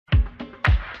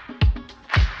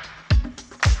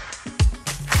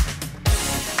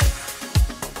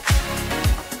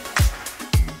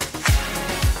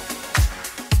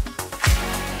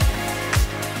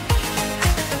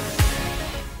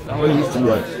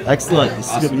Excellent.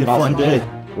 This is going to be a fun day.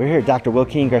 We're here at Dr.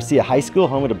 Joaquín García High School,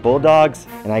 home of the Bulldogs,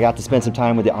 and I got to spend some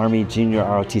time with the Army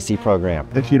JROTC program.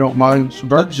 If you don't mind,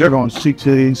 Burke, you're going to speak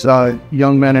to these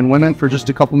young men and women for just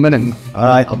a couple minutes. All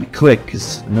right, I'll be quick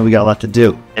because I know we got a lot to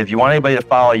do. If you want anybody to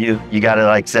follow you, you got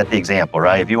to set the example,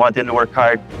 right? If you want them to work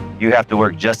hard, you have to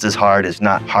work just as hard, if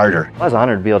not harder. I was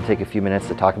honored to be able to take a few minutes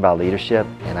to talk about leadership,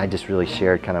 and I just really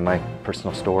shared kind of my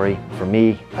personal story. For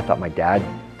me, I thought my dad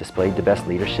displayed the best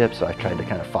leadership, so I tried to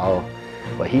kind of follow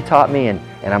what he taught me, and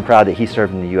I'm proud that he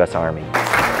served in the U.S. Army.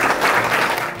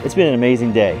 It's been an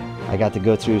amazing day. I got to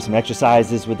go through some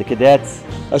exercises with the cadets.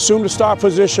 Assume the start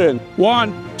position.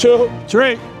 1, 2,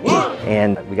 3.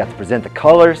 And we got to present the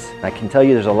colors. I can tell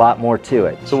you there's a lot more to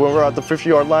it. So when we're at the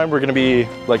 50-yard line, we're going to be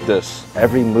like this.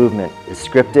 Every movement is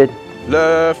scripted.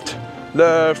 Left,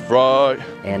 left, right.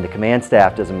 And the command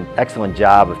staff does an excellent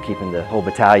job of keeping the whole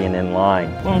battalion in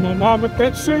line. Mama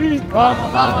can't see.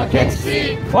 Mama can't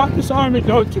see. What this Army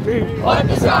does to me. What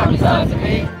this Army does to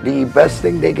me. The best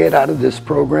thing they get out of this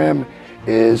program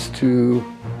is to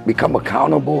become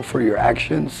accountable for your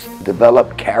actions,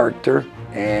 develop character,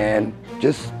 and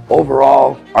just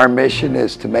overall, our mission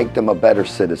is to make them a better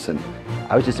citizen.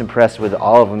 I was just impressed with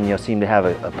all of them, seem to have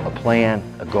a plan,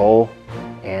 a goal,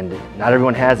 and not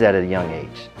everyone has that at a young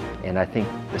age. And I think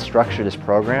the structure of this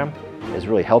program is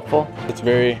really helpful. It's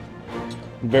very,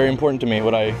 very important to me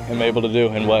what I am able to do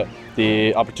and what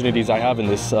the opportunities I have in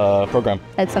this program.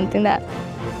 That's something that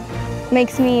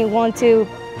makes me want to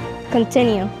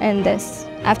continue in this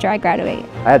after I graduate.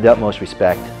 I have the utmost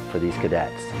respect for these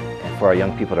cadets and for our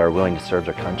young people that are willing to serve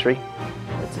their country.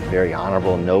 It's a very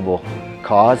honorable, noble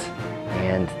cause,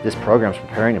 and this program is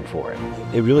preparing them for it.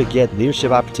 They really get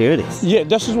leadership opportunities. Yeah,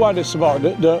 this is what it's about.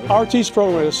 The RT's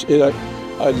program is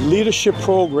a leadership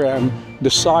program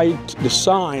designed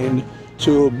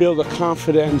to build the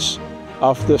confidence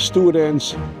of the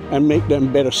students and make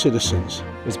them better citizens.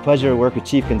 It was a pleasure to work with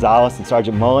Chief Gonzalez and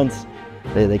Sergeant Mullins.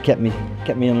 They kept me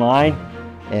in line,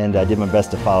 and I did my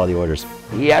best to follow the orders.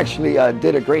 He actually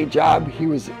did a great job. He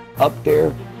was up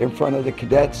there in front of the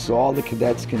cadets so all the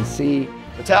cadets can see.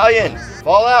 Battalion,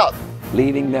 fall out.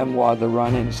 Leading them while they're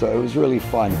running, so it was really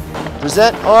fun.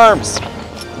 Present arms.